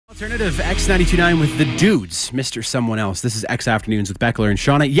Alternative X92.9 with the dudes, Mr. Someone Else. This is X Afternoons with Beckler and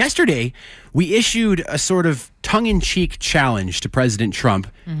Seanna. Yesterday, we issued a sort of tongue-in-cheek challenge to President Trump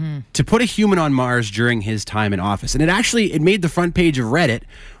to put a human on Mars during his time in office. And it made the front page of Reddit.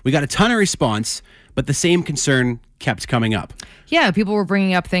 We got a ton of response, but the same concern kept coming up. Yeah, people were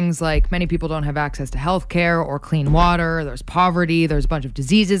bringing up things like many people don't have access to health care or clean water. There's poverty. There's a bunch of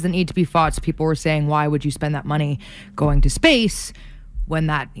diseases that need to be fought. So people were saying, why would you spend that money going to space when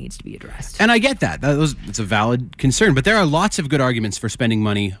that needs to be addressed? And I get that. It's a valid concern. But there are lots of good arguments for spending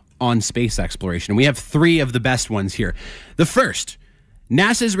money on space exploration. And we have three of the best ones here. The first,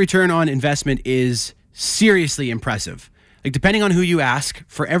 NASA's return on investment is seriously impressive. Like, depending on who you ask,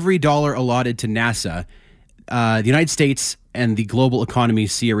 for every dollar allotted to NASA, the United States and the global economy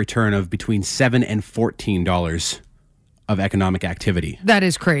see a return of between $7 and $14 of economic activity. That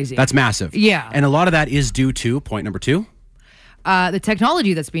is crazy. That's massive. Yeah. And a lot of that is due to, point number two, the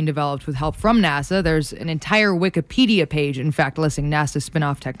technology that's being developed with help from NASA. There's an entire Wikipedia page, in fact, listing NASA's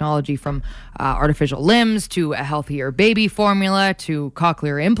spin-off technology from artificial limbs to a healthier baby formula to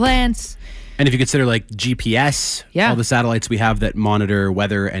cochlear implants. And if you consider like GPS, all the satellites we have that monitor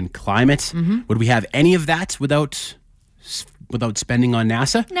weather and climate, would we have any of that without spending on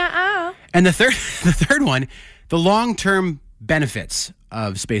NASA? Nuh-uh. And the third one, the long-term benefits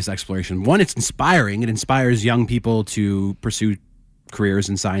of space exploration. One, it's inspiring. It inspires young people to pursue careers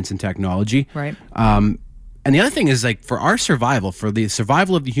in science and technology. Right. And the other thing is, like, for our survival, for the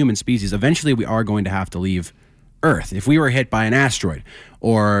survival of the human species, eventually we are going to have to leave Earth. If we were hit by an asteroid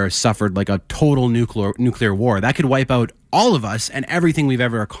or suffered like a total nuclear war, that could wipe out all of us and everything we've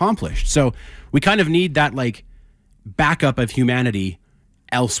ever accomplished. So we kind of need that like backup of humanity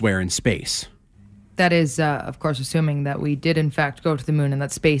elsewhere in space. That is, of course, assuming that we did in fact go to the moon and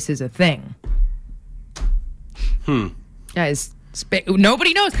that space is a thing. Guys,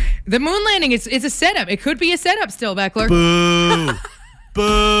 nobody knows. The moon landing is a setup. It could be a setup still, Beckler. Boo!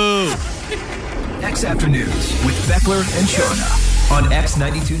 Boo! X Afternoons with Beckler and Seanna on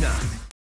X92.9.